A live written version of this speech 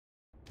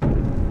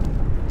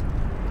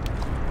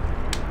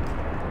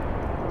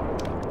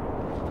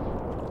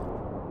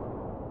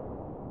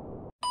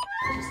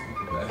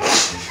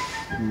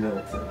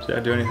No. Did I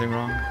do anything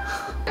wrong?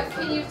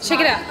 Shake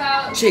it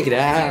out. Shake it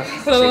out.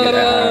 Shake it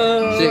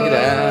out. Shake it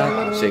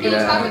out. Shake it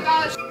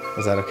out.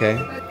 Was that okay?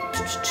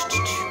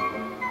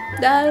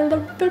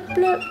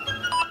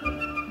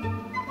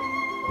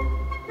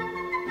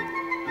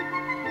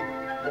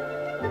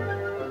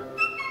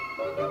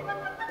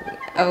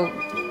 Oh,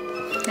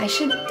 I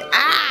should.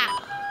 Ah!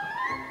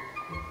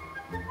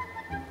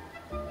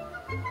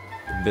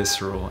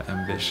 Visceral,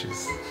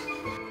 ambitious.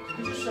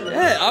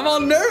 Hey, I'm all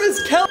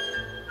nervous, Kel.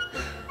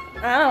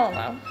 I don't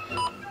know.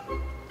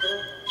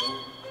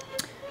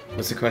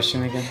 What's the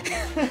question again?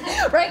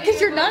 Right,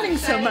 because you're nodding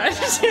so much.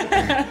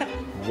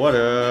 What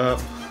up?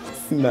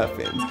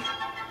 Nothing.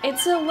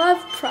 It's a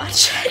love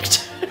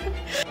project.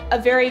 A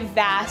very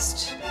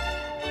vast.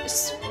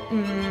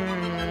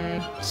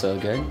 So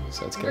good?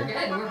 So it's good? We're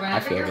good. We're I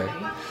feel good.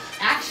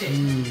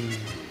 Action.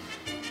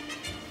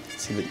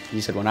 See, but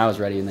you said when I was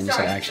ready, and then you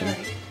said action.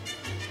 Sorry.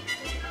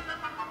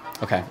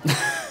 Okay.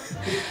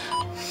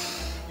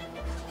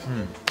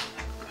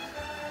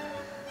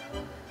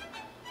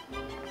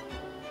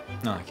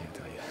 No, I can't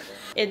tell you.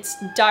 It's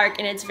dark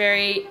and it's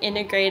very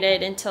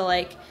integrated into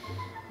like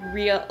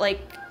real,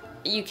 like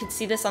you could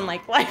see this on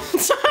like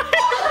Lifetime.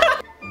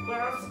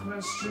 Last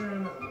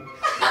question.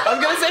 I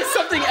was gonna say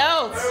something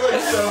else.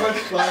 So much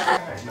fun.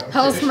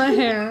 How's my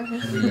hair?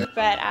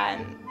 But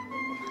I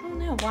don't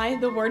know why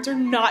the words are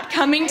not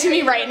coming to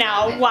me right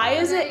now. Why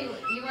is it?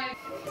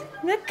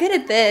 I'm not good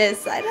at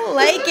this. I don't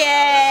like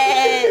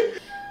it.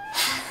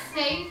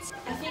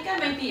 I think I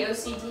might be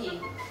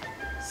OCD,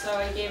 so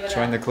I gave it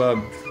Join the up.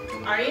 club.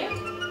 Are you?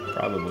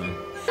 Probably.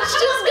 It's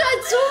just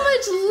got so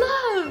much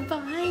love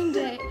behind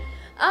it.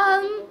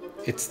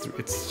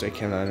 It's I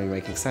cannot even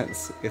making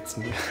sense. It's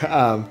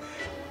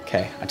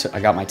Okay, I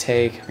got my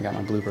take, I got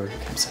my blooper.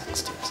 Okay, I'm set.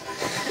 Let's do this.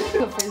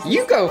 Go first.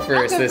 You go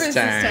first I'll go this first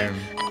time.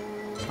 this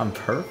time. I'm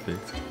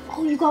perfect.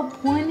 Oh, you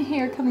got one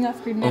hair coming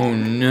off your neck. Oh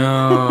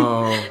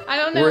no. I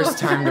don't know. Worst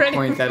time to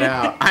point that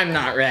out. I'm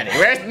not ready.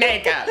 Where's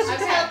makeup?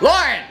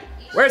 Lauren!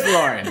 Where's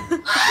Lauren?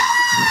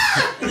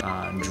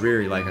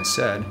 Dreary, like I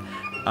said.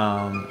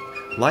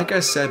 Like I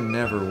said,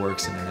 never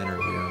works in an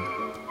interview.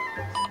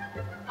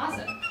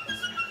 Awesome.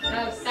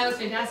 That was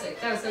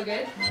fantastic. That was so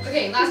good.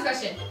 Okay, last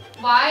question.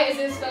 Why is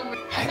this film?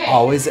 Okay. I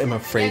always am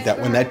afraid that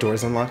when that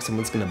door's unlocked,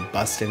 someone's gonna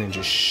bust in and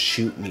just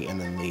shoot me and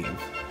then leave.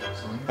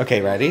 Okay,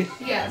 ready?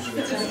 Yes.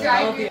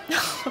 Describe your.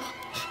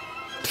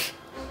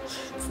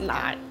 It's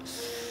not.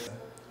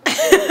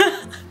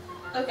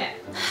 Okay.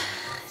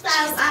 So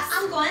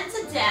I'm going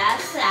to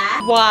death.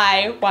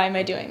 Why? Why am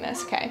I doing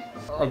this? Okay.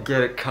 I'll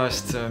get it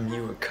custom,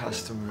 you a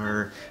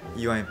customer.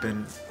 You ain't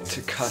been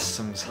to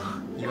customs,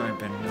 you ain't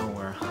been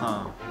nowhere,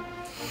 huh?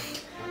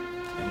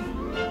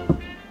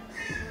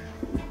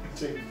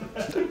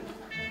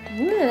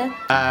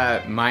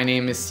 My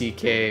name is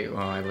CK.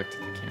 Well, I looked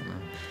at the camera.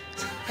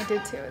 I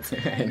did too. It's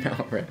I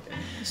know, right?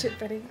 You should,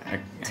 buddy. I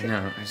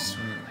know, I just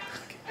want to like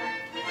look at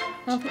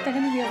I don't think they're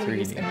gonna be able to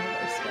use 3D. any of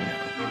those. No,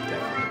 definitely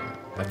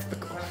not. That's the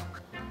goal.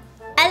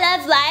 I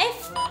love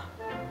life.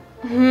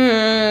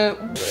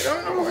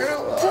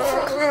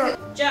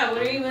 Joe,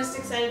 what are you most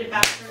excited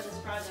about for this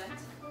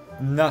project?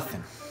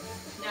 Nothing.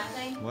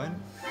 Nothing. What?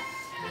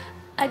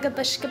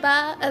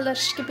 Agabashkaba,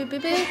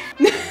 alashkabibibi.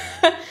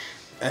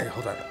 Hey,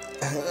 hold on.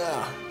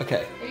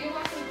 Okay. Are you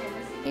watching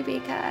fantasy?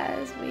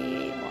 Because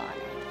we want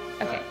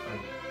it. Okay.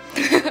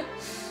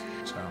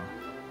 So.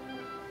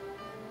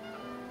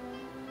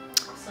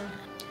 Awesome.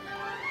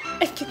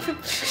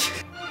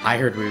 I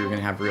heard we were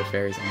gonna have real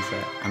fairies on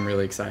set. I'm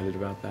really excited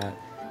about that.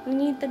 We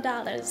need the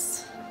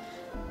dollars.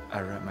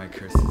 I write my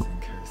curses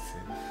in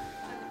cursive.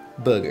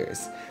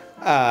 Boogers.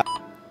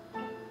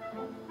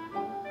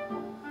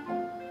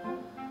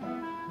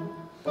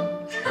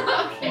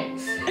 Okay.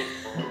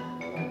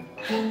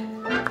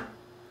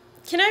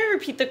 Can I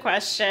repeat the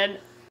question?